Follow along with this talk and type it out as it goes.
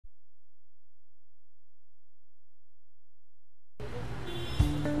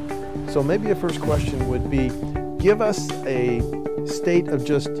So maybe a first question would be, give us a state of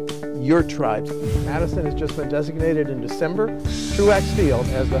just your tribes. Madison has just been designated in December, Truax Field,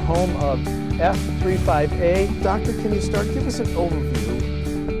 as the home of F35A. Doctor, can you start? Give us an overview.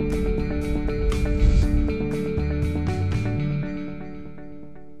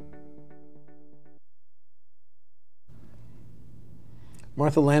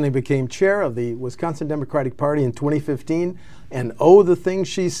 Martha Lanning became chair of the Wisconsin Democratic Party in 2015, and the things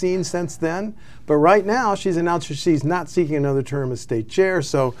she's seen since then. But right now, she's announced that she's not seeking another term as state chair.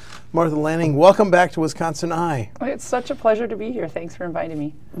 So, Martha Lanning, welcome back to WisconsinEye. It's such a pleasure to be here. Thanks for inviting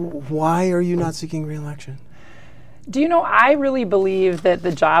me. Why are you not seeking re-election? Do you know, I really believe that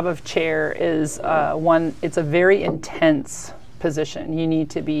the job of chair is it's a very intense position. You need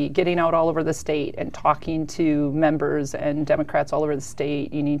to be getting out all over the state and talking to members and Democrats all over the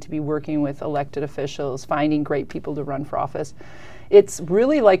state. You need to be working with elected officials, finding great people to run for office. It's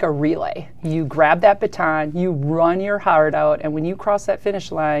really like a relay. You grab that baton, you run your heart out, and when you cross that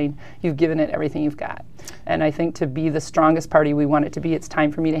finish line, you've given it everything you've got. And I think to be the strongest party we want it to be, it's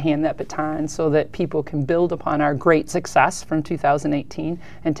time for me to hand that baton so that people can build upon our great success from 2018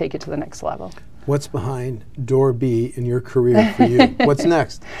 and take it to the next level. What's behind door B in your career for you? What's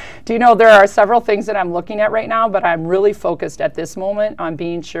next? Do you know, there are several things that I'm looking at right now, but I'm really focused at this moment on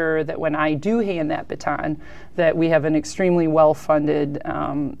being sure that when I do hand that baton, that we have an extremely well-funded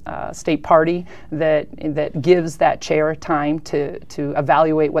state party that gives that chair time to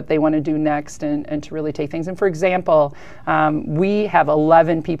evaluate what they want to do next and to really take things. And for example, we have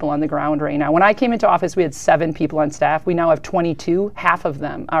 11 people on the ground right now. When I came into office, we had 7 people on staff. We now have 22. Half of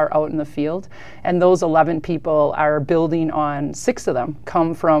them are out in the field. And those 11 people are building on 6 of them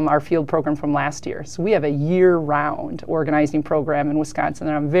come from our field program from last year. So we have a year-round organizing program in Wisconsin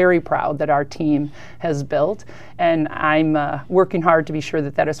that I'm very proud that our team has built. And I'm working hard to be sure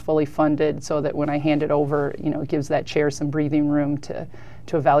that that is fully funded so that when I hand it over, you know, it gives that chair some breathing room to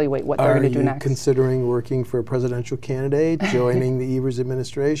evaluate what they're going to do next. Are you considering working for a presidential candidate, joining the Evers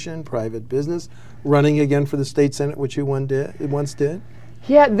administration, private business, running again for the state senate, which you once did?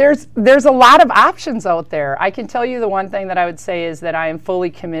 Yeah, there's a lot of options out there. I can tell you the one thing that I would say is that I am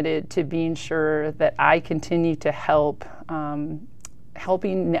fully committed to being sure that I continue to help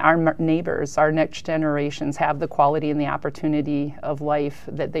helping our neighbors, our next generations, have the quality and the opportunity of life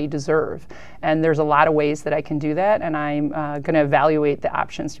that they deserve. And there's a lot of ways that I can do that, and I'm going to evaluate the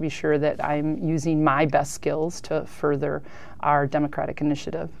options to be sure that I'm using my best skills to further our Democratic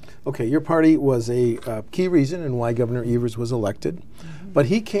initiative. Okay, your party was a key reason in why Governor Evers was elected, but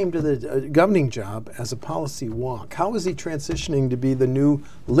he came to the governing job as a policy wonk. How is he transitioning to be the new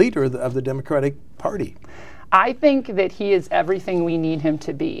leader of the Democratic Party? I think that he is everything we need him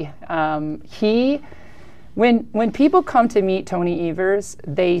to be. When people come to meet Tony Evers,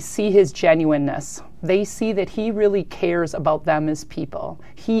 they see his genuineness. They see that he really cares about them as people.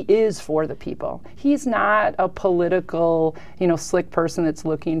 He is for the people. He's not a political, slick person that's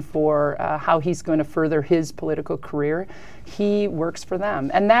looking for how he's going to further his political career. He works for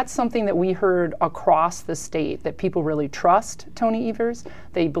them. And that's something that we heard across the state, that people really trust Tony Evers.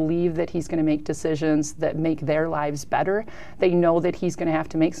 They believe that he's going to make decisions that make their lives better. They know that he's going to have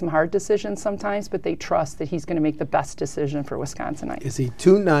to make some hard decisions sometimes, but they trust that he's going to make the best decision for Wisconsinites. Is he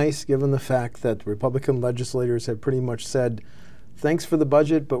too nice, given the fact that Republican legislators have pretty much said, thanks for the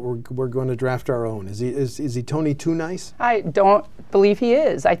budget, but we're going to draft our own? Is he Tony too nice? I don't believe he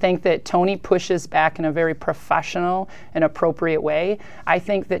is. I think that Tony pushes back in a very professional and appropriate way. I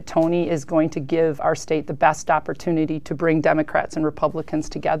think that Tony is going to give our state the best opportunity to bring Democrats and Republicans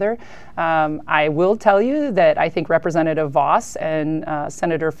together. I will tell you that I think Representative Voss and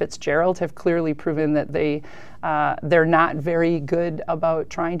Senator Fitzgerald have clearly proven that they're not very good about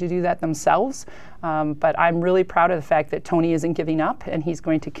trying to do that themselves. But I'm really proud of the fact that Tony isn't giving up, and he's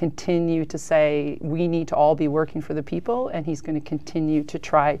going to continue to say we need to all be working for the people, and he's going to continue to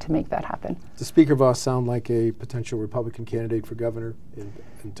try to make that happen. Does Speaker Voss sound like a potential Republican candidate for governor?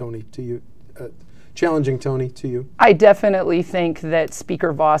 And Tony, to you, challenging Tony to you? I definitely think that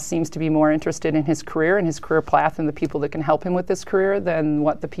Speaker Voss seems to be more interested in his career and his career path and the people that can help him with this career than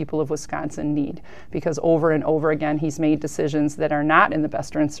what the people of Wisconsin need. Because over and over again, he's made decisions that are not in the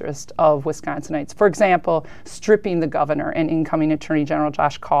best interest of Wisconsinites. For example, stripping the governor and incoming Attorney General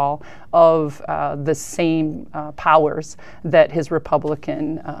Josh Kaul of the same powers that his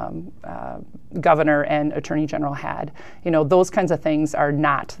Republican governor and Attorney General had. Those kinds of things are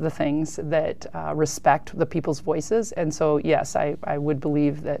not the things that respect the people's voices. And so, yes, I would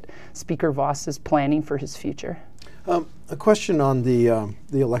believe that Speaker Voss is planning for his future. A question on the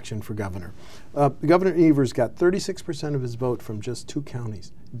election for governor. Governor Evers got 36% of his vote from just 2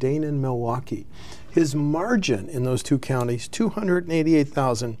 counties. Dane and Milwaukee. His margin in those two counties,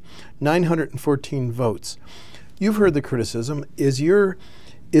 288,914 votes. You've heard the criticism. Is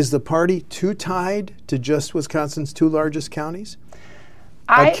the party too tied to just Wisconsin's two largest counties?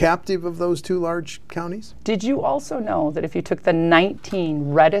 A captive of those two large counties? Did you also know that if you took the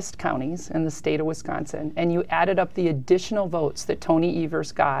 19 reddest counties in the state of Wisconsin and you added up the additional votes that Tony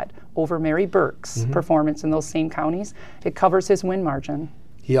Evers got over Mary Burke's performance in those same counties, it covers his win margin.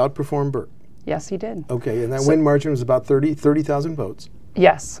 He outperformed Burke? Yes, he did. Okay, and that win margin was about 30,000 votes.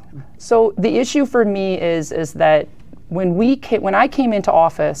 Yes. So the issue for me is that when I came into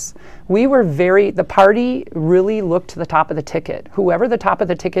office, the party really looked to the top of the ticket. Whoever the top of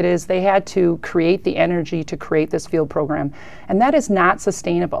the ticket is, they had to create the energy to create this field program. And that is not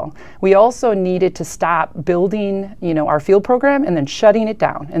sustainable. We also needed to stop building, our field program and then shutting it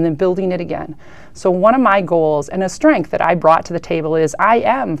down and then building it again. So one of my goals and a strength that I brought to the table is I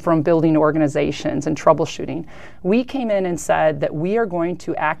am from building organizations and troubleshooting. We came in and said that we are going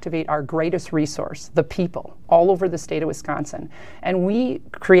to activate our greatest resource, the people, all over the state of Wisconsin. And we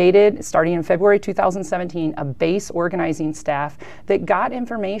created, starting in February 2017, a base organizing staff that got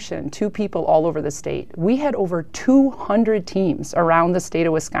information to people all over the state. We had over 200 teams around the state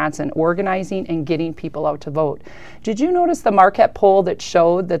of Wisconsin organizing and getting people out to vote. Did you notice the Marquette poll that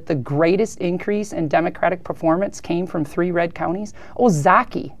showed that the greatest increase in Democratic performance came from 3 red counties?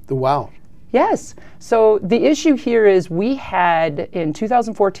 Ozaukee. Wow. Yes. So the issue here is in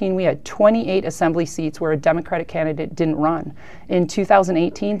 2014, we had 28 assembly seats where a Democratic candidate didn't run. In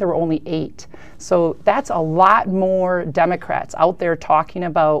 2018, there were only 8. So that's a lot more Democrats out there talking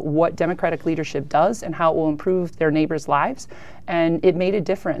about what Democratic leadership does and how it will improve their neighbors' lives. And it made a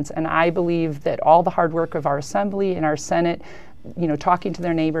difference. And I believe that all the hard work of our Assembly and our Senate, talking to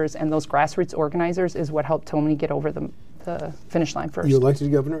their neighbors and those grassroots organizers is what helped Tony get over the finish line first. You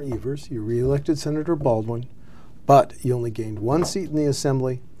elected Governor Evers, you re-elected Senator Baldwin, but you only gained 1 seat in the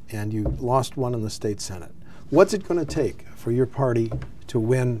Assembly and you lost 1 in the state Senate. What's it going to take for your party to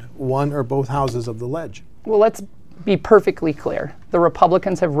win 1 or both houses of the ledge? Well, let's be perfectly clear. The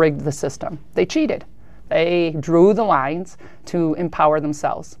Republicans have rigged the system. They cheated. They drew the lines to empower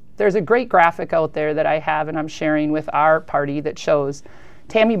themselves. There's a great graphic out there that I have and I'm sharing with our party that shows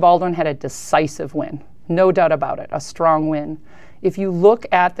Tammy Baldwin had a decisive win. No doubt about it, a strong win. If you look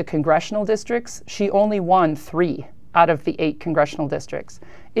at the congressional districts, she only won 3 out of the 8 congressional districts.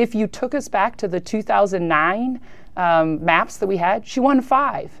 If you took us back to the 2009 maps that we had, she won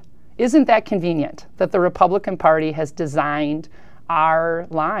 5. Isn't that convenient that the Republican Party has designed our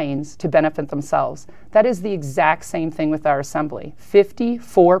lines to benefit themselves? That is the exact same thing with our Assembly.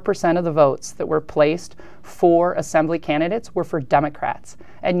 54% of the votes that were placed for Assembly candidates were for Democrats,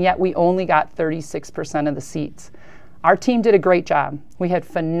 and yet we only got 36% of the seats. Our team did a great job. We had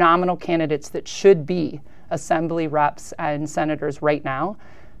phenomenal candidates that should be Assembly reps and senators right now.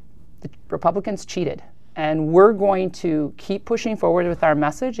 The Republicans cheated. And we're going to keep pushing forward with our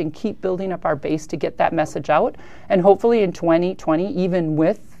message and keep building up our base to get that message out. And hopefully in 2020, even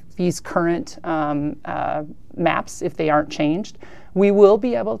with these current maps, if they aren't changed, we will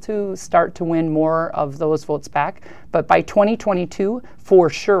be able to start to win more of those votes back. But by 2022, for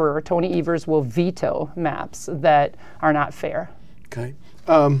sure, Tony Evers will veto maps that are not fair. Okay.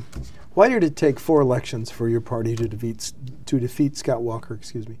 Why did it take 4 elections for your party to defeat Scott Walker?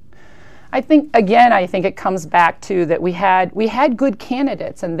 I think it comes back to that we had good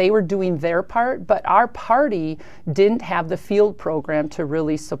candidates and they were doing their part, but our party didn't have the field program to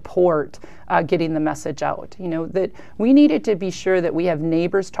really support getting the message out. That we needed to be sure that we have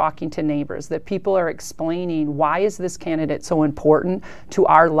neighbors talking to neighbors, that people are explaining why is this candidate so important to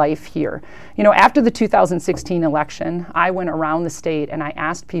our life here. After the 2016 election, I went around the state and I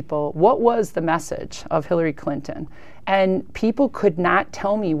asked people, what was the message of Hillary Clinton? And people could not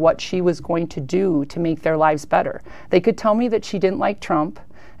tell me what she was going to do to make their lives better. They could tell me that she didn't like Trump,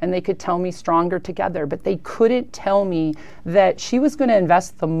 and they could tell me stronger together, but they couldn't tell me that she was going to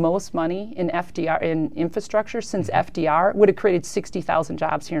invest the most money in in infrastructure since FDR would have created 60,000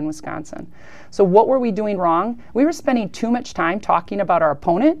 jobs here in Wisconsin. So what were we doing wrong? We were spending too much time talking about our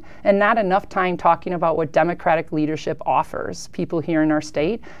opponent and not enough time talking about what Democratic leadership offers people here in our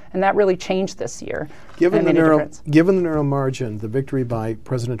state, and that really changed this year. Given the narrow margin, the victory by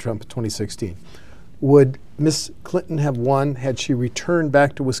President Trump in 2016, would Ms. Clinton have won had she returned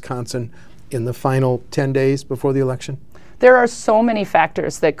back to Wisconsin in the final 10 days before the election? There are so many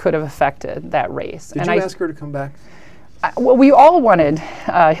factors that could have affected that race. Did you ask her to come back? Well, we all wanted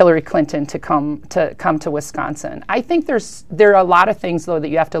Hillary Clinton to come to Wisconsin. I think there are a lot of things, though, that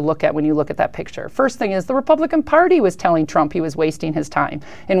you have to look at when you look at that picture. First thing is the Republican Party was telling Trump he was wasting his time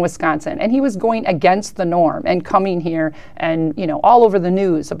in Wisconsin, and he was going against the norm and coming here and, you know, all over the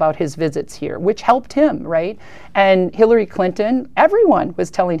news about his visits here, which helped him, right? And Hillary Clinton, everyone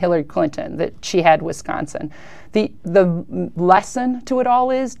was telling Hillary Clinton that she had Wisconsin. The lesson to it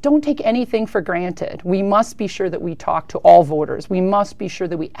all is don't take anything for granted. We must be sure that we talk to all voters. We must be sure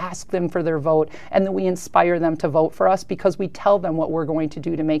that we ask them for their vote and that we inspire them to vote for us because we tell them what we're going to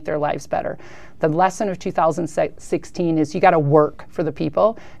do to make their lives better. The lesson of 2016 is you got to work for the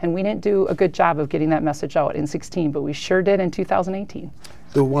people, and we didn't do a good job of getting that message out in 16, but we sure did in 2018.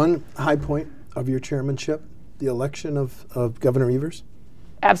 The one high point of your chairmanship, the election of Governor Evers?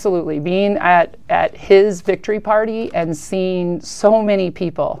 Absolutely. Being at his victory party and seeing so many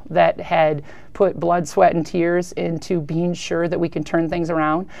people that had put blood, sweat, and tears into being sure that we can turn things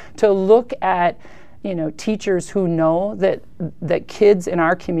around, to look at, you know, teachers who know that kids in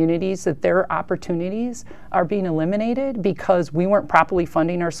our communities, that their opportunities are being eliminated because we weren't properly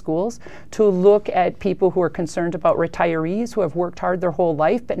funding our schools, to look at people who are concerned about retirees who have worked hard their whole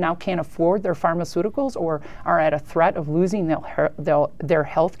life but now can't afford their pharmaceuticals or are at a threat of losing their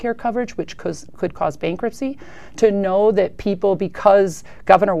health care coverage, which could cause bankruptcy, to know that people, because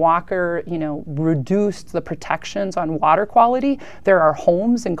Governor Walker, you know, reduced the protections on water quality, there are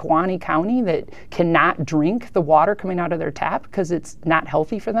homes in Kewaunee County that cannot drink the water coming out of their tap because it's not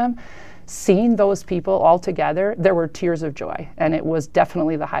healthy for them. Seeing those people all together, there were tears of joy, and it was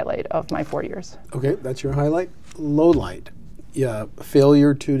definitely the highlight of my 4 years. Okay, that's your highlight. Low light, yeah,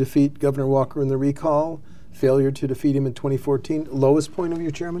 failure to defeat Governor Walker in the recall, failure to defeat him in 2014. Lowest point of your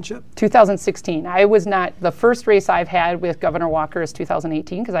chairmanship? 2016. I was not, the first race I've had with Governor Walker is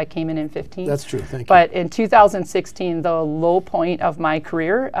 2018 because I came in 15. That's true, thank you. But in 2016, the low point of my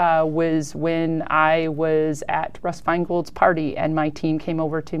career was when I was at Russ Feingold's party and my team came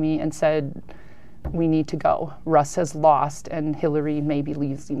over to me and said, we need to go. Russ has lost and Hillary may be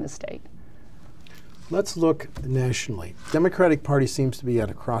losing the state. Let's look nationally. Democratic Party seems to be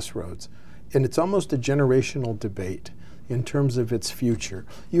at a crossroads. And it's almost a generational debate in terms of its future.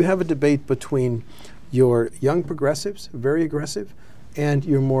 You have a debate between your young progressives, very aggressive, and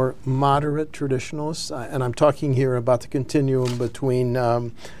your more moderate traditionalists. And I'm talking here about the continuum between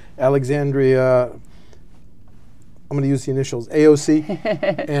Alexandria, I'm going to use the initials,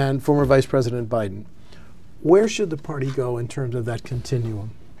 AOC, and former Vice President Biden. Where should the party go in terms of that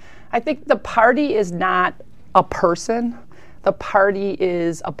continuum? I think the party is not a person. The party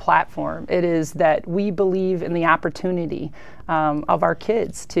is a platform. It is that we believe in the opportunity of our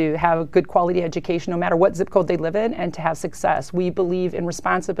kids to have a good quality education no matter what zip code they live in and to have success. We believe in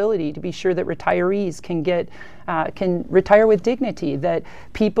responsibility to be sure that retirees can retire with dignity, that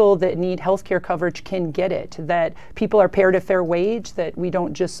people that need health care coverage can get it, that people are paid a fair wage, that we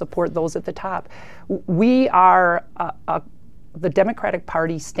don't just support those at the top. We are the Democratic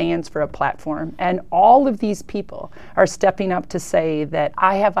Party stands for a platform, and all of these people are stepping up to say that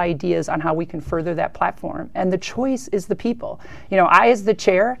I have ideas on how we can further that platform, and the choice is the people. You know, I as the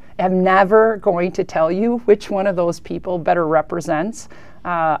chair am never going to tell you which one of those people better represents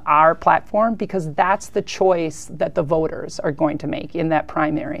our platform, because that's the choice that the voters are going to make in that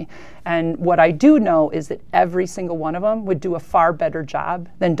primary. And what I do know is that every single one of them would do a far better job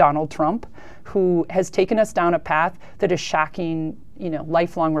than Donald Trump, who has taken us down a path that is shocking, you know,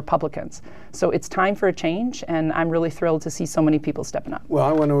 lifelong Republicans. So it's time for a change, and I'm really thrilled to see so many people stepping up. Well,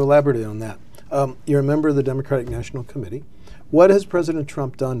 I want to elaborate on that. You're a member of the Democratic National Committee. What has President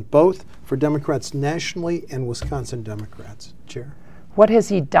Trump done both for Democrats nationally and Wisconsin Democrats? Chair? What has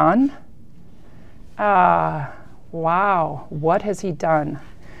he done? Wow, what has he done?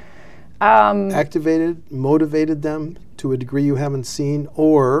 Activated, motivated them to a degree you haven't seen,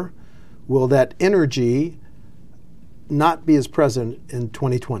 or will that energy not be as present in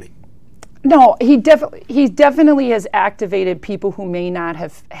 2020? No, he definitely has activated people who may not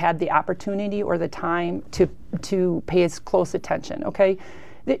have had the opportunity or the time to pay as close attention, okay?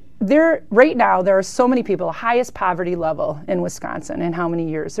 Right now, there are so many people, highest poverty level in Wisconsin in how many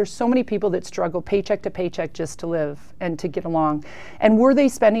years? There's so many people that struggle paycheck to paycheck just to live and to get along. And were they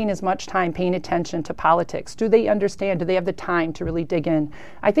spending as much time paying attention to politics? Do they understand? Do they have the time to really dig in?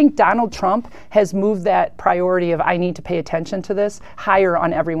 I think Donald Trump has moved that priority of I need to pay attention to this higher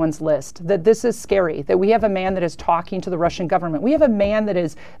on everyone's list. That this is scary, that we have a man that is talking to the Russian government. We have a man that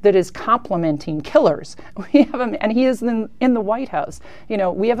is complimenting killers. We have and he is in the White House. You know,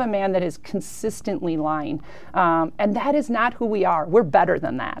 we have a man that is consistently lying. And that is not who we are. We're better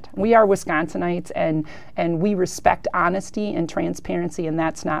than that. We are Wisconsinites, and we respect honesty and transparency, and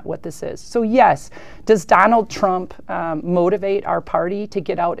that's not what this is. So yes, does Donald Trump motivate our party to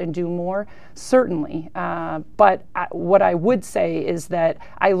get out and do more? Certainly. But what I would say is that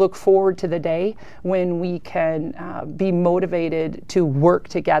I look forward to the day when we can be motivated to work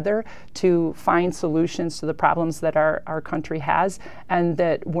together to find solutions to the problems that our country has, and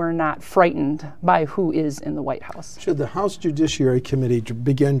that we're not frightened by who is in the White House. Should the House Judiciary Committee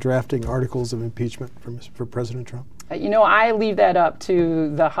begin drafting articles of impeachment for President Trump? I leave that up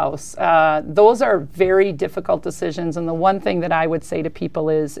to the House. Those are very difficult decisions, and the one thing that I would say to people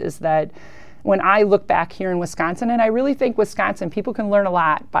is that when I look back here in Wisconsin, and I really think Wisconsin, people can learn a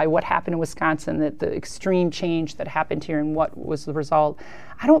lot by what happened in Wisconsin, that the extreme change that happened here and what was the result.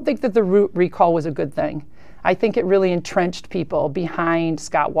 I don't think that the recall was a good thing. I think it really entrenched people behind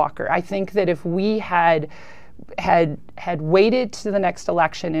Scott Walker. I think that if we had waited to the next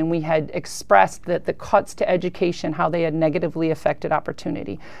election and we had expressed that the cuts to education, how they had negatively affected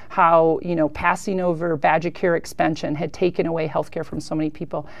opportunity, how passing over Badger expansion had taken away health care from so many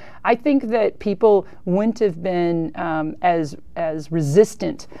people, I think that people wouldn't have been as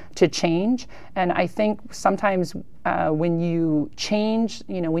resistant to change. And I think sometimes when you change,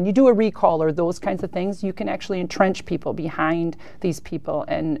 when you do a recall or those kinds of things, you can actually entrench people behind these people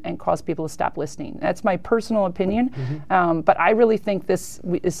and cause people to stop listening. That's my personal opinion. Mm-hmm. But I really think this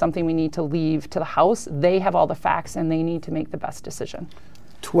is something we need to leave to the House. They have all the facts, and they need to make the best decision.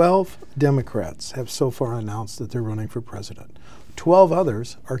 12 Democrats have so far announced that they're running for president. 12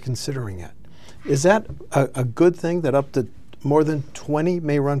 others are considering it. Is that a good thing that up to more than 20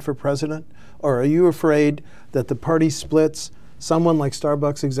 may run for president? Or are you afraid that the party splits, someone like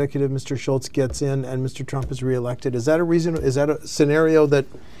Starbucks executive Mr. Schultz gets in and Mr. Trump is reelected? Is that a scenario that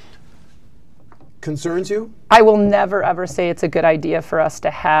concerns you? I will never, ever say it's a good idea for us to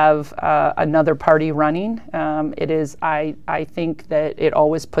have another party running. I think that it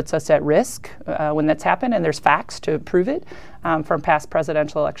always puts us at risk when that's happened, and there's facts to prove it from past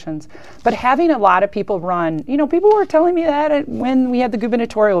presidential elections. But having a lot of people run, people were telling me that when we had the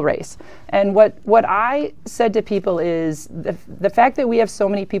gubernatorial race. And what I said to people is the fact that we have so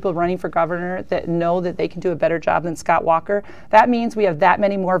many people running for governor that know that they can do a better job than Scott Walker, that means we have that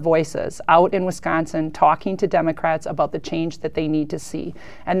many more voices out in Wisconsin talking to Democrats about the change that they need to see.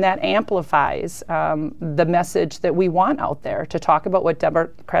 And that amplifies the message that we want out there to talk about what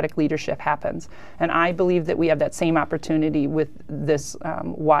Democratic leadership happens. And I believe that we have that same opportunity with this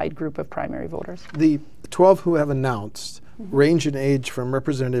wide group of primary voters. The 12 who have announced range in age from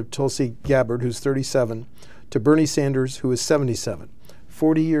Representative Tulsi Gabbard, who's 37, to Bernie Sanders, who is 77.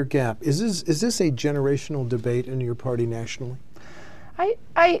 40-year gap. Is this a generational debate in your party nationally?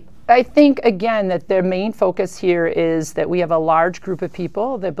 I think, again, that their main focus here is that we have a large group of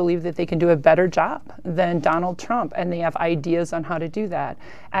people that believe that they can do a better job than Donald Trump, and they have ideas on how to do that.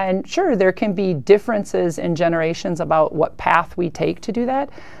 And sure, there can be differences in generations about what path we take to do that.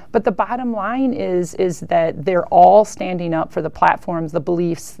 But the bottom line is that they're all standing up for the platforms, the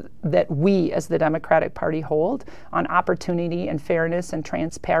beliefs that we as the Democratic Party hold on opportunity and fairness and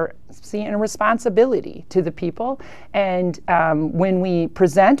transparency and responsibility to the people. And when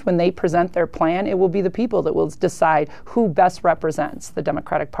they present their plan, it will be the people that will decide who best represents the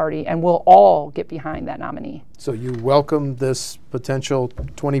Democratic Party, and we'll all get behind that nominee. So you welcome this potential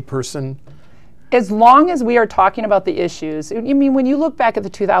 20-person? As long as we are talking about the issues. I mean, when you look back at the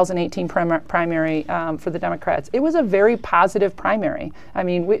 2018 primary for the Democrats, it was a very positive primary. I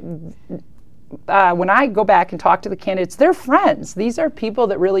mean, when I go back and talk to the candidates, they're friends. These are people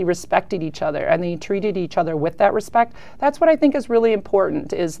that really respected each other, and they treated each other with that respect. That's what I think is really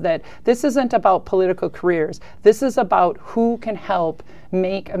important, is that this isn't about political careers. This is about who can help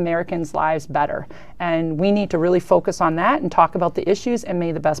make Americans' lives better. And we need to really focus on that and talk about the issues, and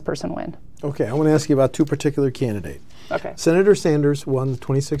may the best person win. Okay, I want to ask you about two particular candidates. Okay. Senator Sanders won the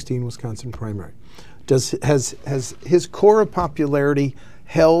 2016 Wisconsin primary. Has his core of popularity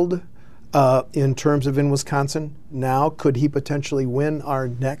held in terms of in Wisconsin now? Could he potentially win our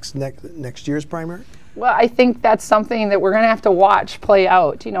next year's primary? Well, I think that's something that we're going to have to watch play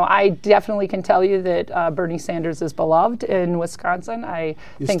out. I definitely can tell you that Bernie Sanders is beloved in Wisconsin.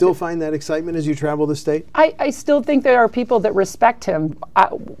 You still find that excitement as you travel the state? I still think there are people that respect him.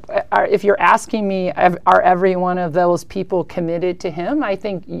 If you're asking me, are every one of those people committed to him? I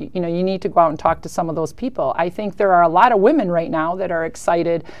think you need to go out and talk to some of those people. I think there are a lot of women right now that are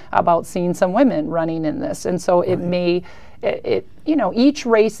excited about seeing some women running in this, and so it may each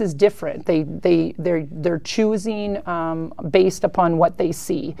race is different. They're choosing based upon what they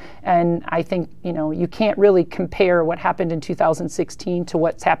see, and I think you can't really compare what happened in 2016 to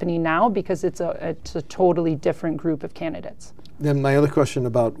what's happening now, because it's a totally different group of candidates. Then my other question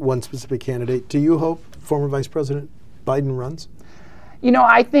about one specific candidate: do you hope former Vice President Biden runs?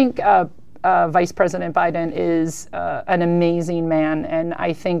 I think Vice President Biden is an amazing man, and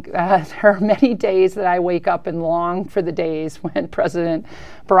I think there are many days that I wake up and long for the days when President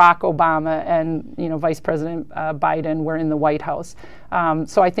Barack Obama and Vice President Biden were in the White House.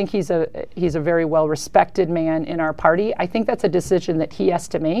 So I think he's a very well respected man in our party. I think that's a decision that he has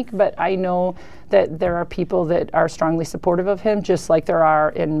to make, but I know that there are people that are strongly supportive of him, just like there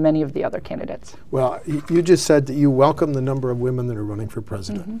are in many of the other candidates. Well, you just said that you welcome the number of women that are running for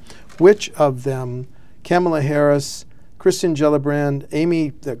president. Which of them, Kamala Harris, Kristen Gillibrand,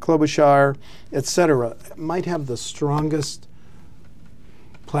 Amy Klobuchar, etc., might have the strongest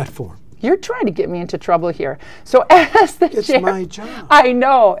platform? You're trying to get me into trouble here. So as the It's chair, my job. I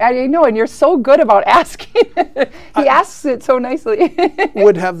know, and you're so good about asking. He asks it so nicely.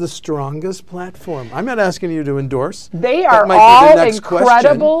 Would have the strongest platform. I'm not asking you to endorse. They That are might be the all next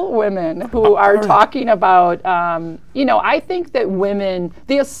incredible women who are right. talking about, I think that women,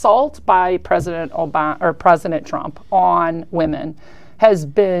 the assault by President Obama or President Trump on women has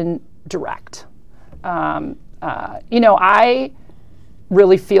been direct. I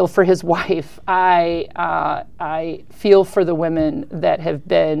really feel for his wife. I feel for the women that have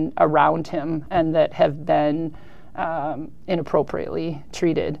been around him and that have been inappropriately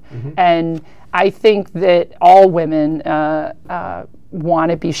treated. And I think that all women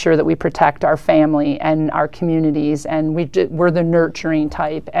want to be sure that we protect our family and our communities, and we're the nurturing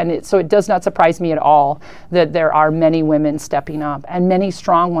type. And so it does not surprise me at all that there are many women stepping up, and many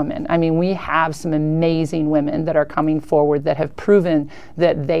strong women. I mean, we have some amazing women that are coming forward that have proven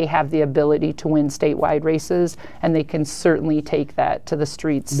that they have the ability to win statewide races, and they can certainly take that to the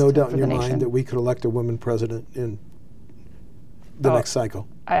streets. No doubt in your nation. mind that we could elect a woman president in the next cycle.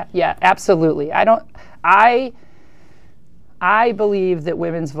 Yeah, absolutely. I believe that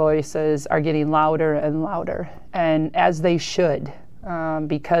women's voices are getting louder and louder, and as they should,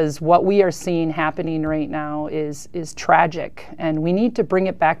 because what we are seeing happening right now is tragic, and we need to bring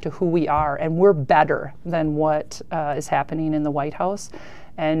it back to who we are, and we're better than what is happening in the White House.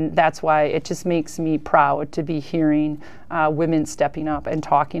 And that's why it just makes me proud to be hearing women stepping up and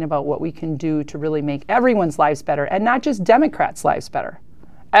talking about what we can do to really make everyone's lives better, and not just Democrats' lives better.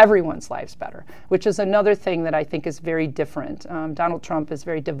 Everyone's lives better, which is another thing that I think is very different. Donald Trump is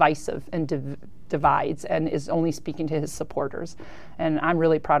very divisive and divides and is only speaking to his supporters. And I'm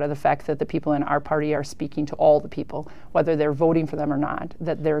really proud of the fact that the people in our party are speaking to all the people, whether they're voting for them or not,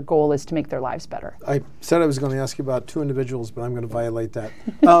 that their goal is to make their lives better. I said I was going to ask you about two individuals, but I'm going to violate that.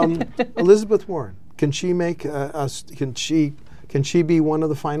 Elizabeth Warren, can she make us? Can she be one of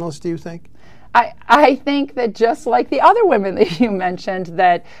the finalists, do you think? I think that just like the other women that you mentioned,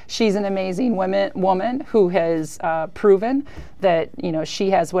 that she's an amazing woman who has proven that she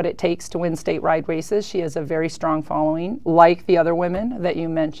has what it takes to win statewide races. She has a very strong following, like the other women that you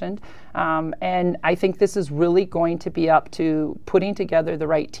mentioned. And I think this is really going to be up to putting together the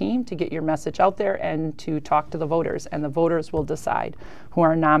right team to get your message out there and to talk to the voters. And the voters will decide who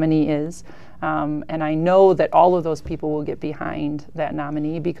our nominee is. And I know that all of those people will get behind that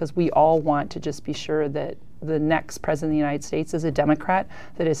nominee, because we all want to just be sure that the next president of the United States is a Democrat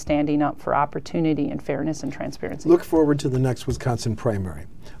that is standing up for opportunity and fairness and transparency. Look forward to the next Wisconsin primary.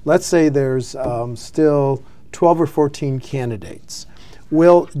 Let's say there's still 12 or 14 candidates.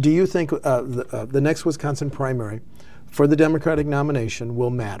 Do you think the next Wisconsin primary for the Democratic nomination will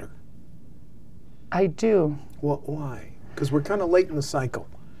matter? I do. Well, why? Because we're kind of late in the cycle.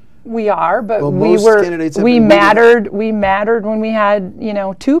 We are, but well, we mattered when we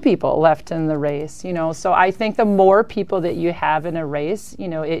had, two people left in the race, So I think the more people that you have in a race,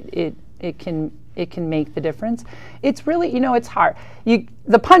 it can make the difference. It's really, it's hard.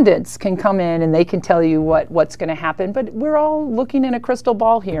 The pundits can come in and they can tell you what's going to happen, but we're all looking in a crystal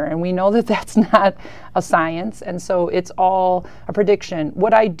ball here, and we know that that's not a science, and so it's all a prediction.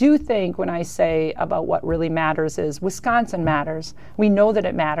 What I do think when I say about what really matters is Wisconsin matters. We know that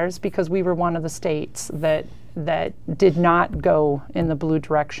it matters because we were one of the states that did not go in the blue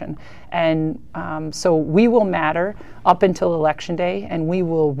direction. And so we will matter up until Election Day, and we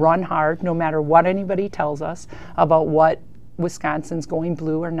will run hard no matter what anybody tells us about what Wisconsin's going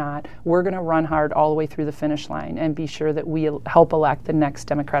blue or not. We're going to run hard all the way through the finish line and be sure that we help elect the next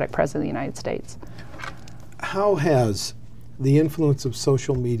Democratic president of the United States. How has the influence of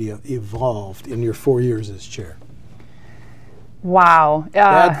social media evolved in your 4 years as chair? Wow.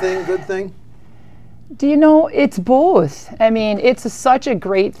 Bad thing, good thing? Do you know, it's both. I mean, it's such a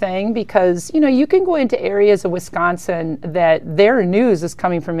great thing because, you know, you can go into areas of Wisconsin that their news is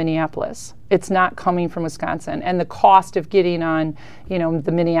coming from Minneapolis. It's not coming from Wisconsin. And the cost of getting on, you know,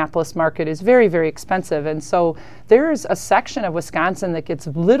 the Minneapolis market is very, very expensive. And so there's a section of Wisconsin that gets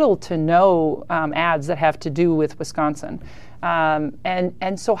little to no ads that have to do with Wisconsin.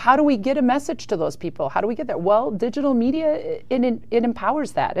 And so how do we get a message to those people? How do we get there? Well, digital media, it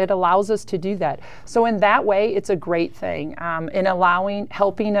empowers that. It allows us to do that. So in that way, it's a great thing in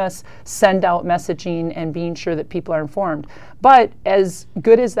helping us send out messaging and being sure that people are informed. But as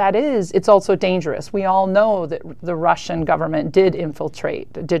good as that is, it's also dangerous. We all know that the Russian government did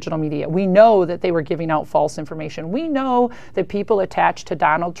infiltrate digital media. We know that they were giving out false information. We know that people attached to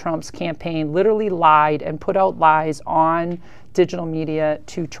Donald Trump's campaign literally lied and put out lies on digital media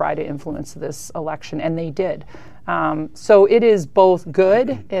to try to influence this election, and they did. So it is both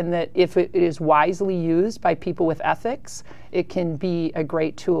good in that if it is wisely used by people with ethics, it can be a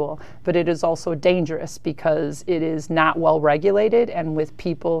great tool, but it is also dangerous because it is not well regulated, and with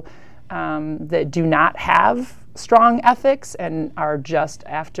people that do not have strong ethics and are just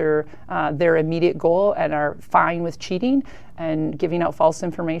after their immediate goal and are fine with cheating and giving out false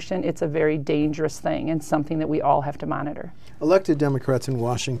information, it's a very dangerous thing and something that we all have to monitor. Elected Democrats in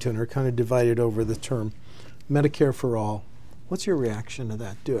Washington are kind of divided over the term Medicare for all. What's your reaction to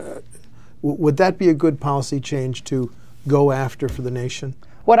that? Would that be a good policy change to go after for the nation?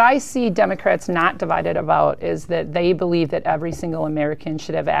 What I see Democrats not divided about is that they believe that every single American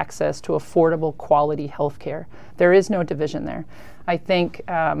should have access to affordable, quality health care. There is no division there. I think,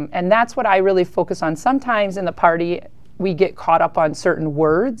 and that's what I really focus on. Sometimes in the party, we get caught up on certain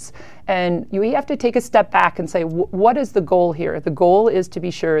words, and we have to take a step back and say, what is the goal here? The goal is to be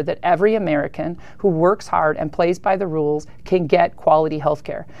sure that every American who works hard and plays by the rules can get quality health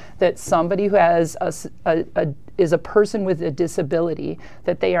care. That somebody who has is a person with a disability,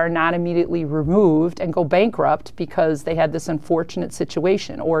 that they are not immediately removed and go bankrupt because they had this unfortunate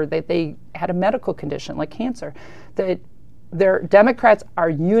situation or that they had a medical condition like cancer. That Democrats are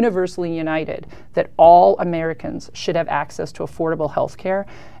universally united that all Americans should have access to affordable health care.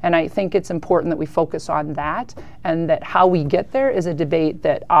 And I think it's important that we focus on that, and that how we get there is a debate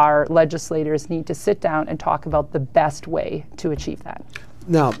that our legislators need to sit down and talk about the best way to achieve that.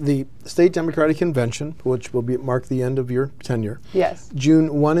 Now, the State Democratic Convention, which will mark the end of your tenure, yes,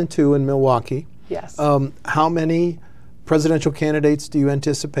 June 1 and 2 in Milwaukee. Yes. How many presidential candidates do you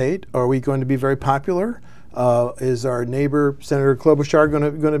anticipate? Are we going to be very popular? Is our neighbor, Senator Klobuchar,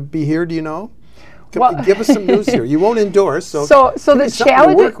 going to be here? Do you know? Give us some news here. You won't endorse, so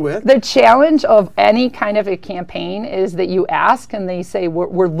the challenge of any kind of a campaign is that you ask and they say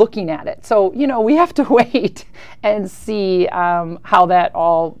we're looking at it. So we have to wait and see how that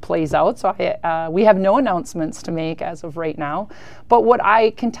all plays out. So we have no announcements to make as of right now. But what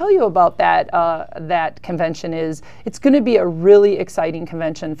I can tell you about that convention is it's going to be a really exciting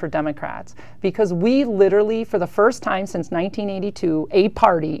convention for Democrats, because we literally, for the first time since 1982, a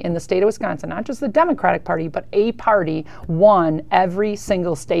party in the state of Wisconsin, not just the Democratic Party, but a party, won every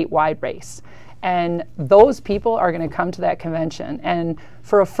single statewide race. And those people are going to come to that convention. And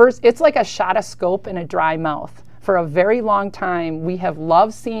for it's like a shot of scope in a dry mouth. For a very long time, we have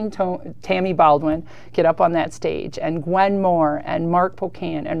loved seeing Tammy Baldwin get up on that stage, and Gwen Moore, and Mark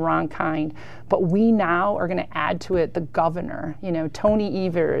Pocan, and Ron Kind. But we now are going to add to it the governor, Tony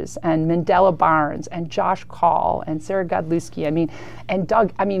Evers, and Mandela Barnes, and Josh Call, and Sarah Godlewski. And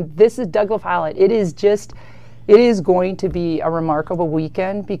Doug. This is Doug LaFollette. It is going to be a remarkable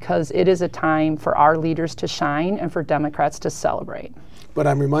weekend, because it is a time for our leaders to shine and for Democrats to celebrate. But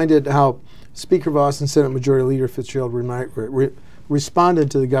I'm reminded how Speaker Voss and Senate Majority Leader Fitzgerald responded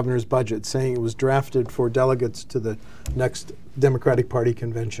to the governor's budget, saying it was drafted for delegates to the next Democratic Party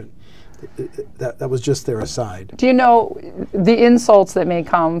convention. That was just their aside. Do you know the insults that may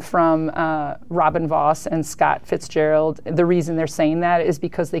come from Robin Voss and Scott Fitzgerald? The reason they're saying that is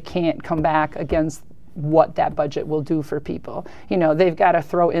because they can't come back against what that budget will do for people. They've got to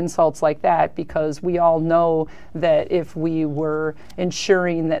throw insults like that, because we all know that if we were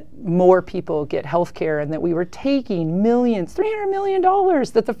ensuring that more people get health care, and that we were taking $300 million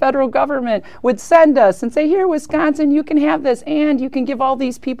that the federal government would send us and say, here, Wisconsin, you can have this, and you can give all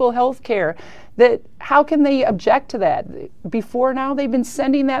these people health care, that how can they object to that? Before now, they've been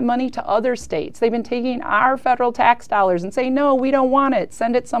sending that money to other states. They've been taking our federal tax dollars and saying, no, we don't want it,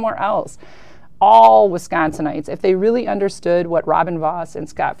 send it somewhere else. all Wisconsinites, if they really understood what Robin Voss and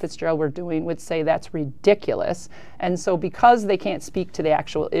Scott Fitzgerald were doing, would say that's ridiculous. And so because they can't speak to the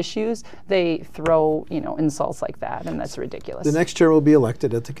actual issues, they throw, insults like that, and that's ridiculous. The next chair will be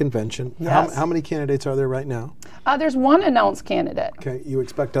elected at the convention. Yes. How many candidates are there right now? There's one announced candidate. Okay, you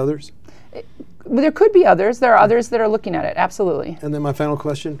expect others? There could be others. There are others that are looking at it, absolutely. And then my final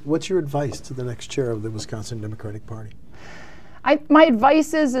question, what's your advice to the next chair of the Wisconsin Democratic Party? My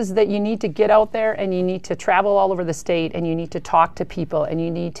advice is that you need to get out there and you need to travel all over the state and you need to talk to people and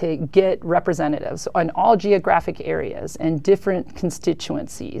you need to get representatives on all geographic areas and different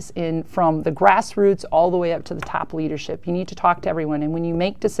constituencies from the grassroots all the way up to the top leadership. You need to talk to everyone, and when you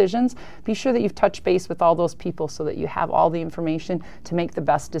make decisions, be sure that you've touched base with all those people so that you have all the information to make the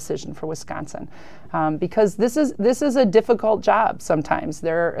best decision for Wisconsin. Because this is a difficult job sometimes.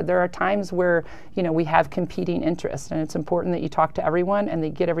 There are times where we have competing interests, and it's important that you talk to everyone and they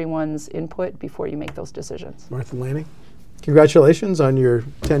get everyone's input before you make those decisions. Martha Lanning, congratulations on your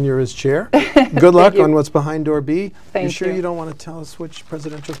tenure as chair. Good luck on what's behind door B. Thank you. You sure you don't want to tell us which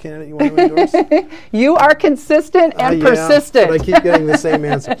presidential candidate you want to endorse? You are consistent and persistent. But I keep getting the same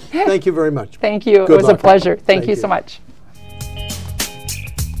answer. Thank you very much. Thank you. Good It was luck. a pleasure. Thank you so much.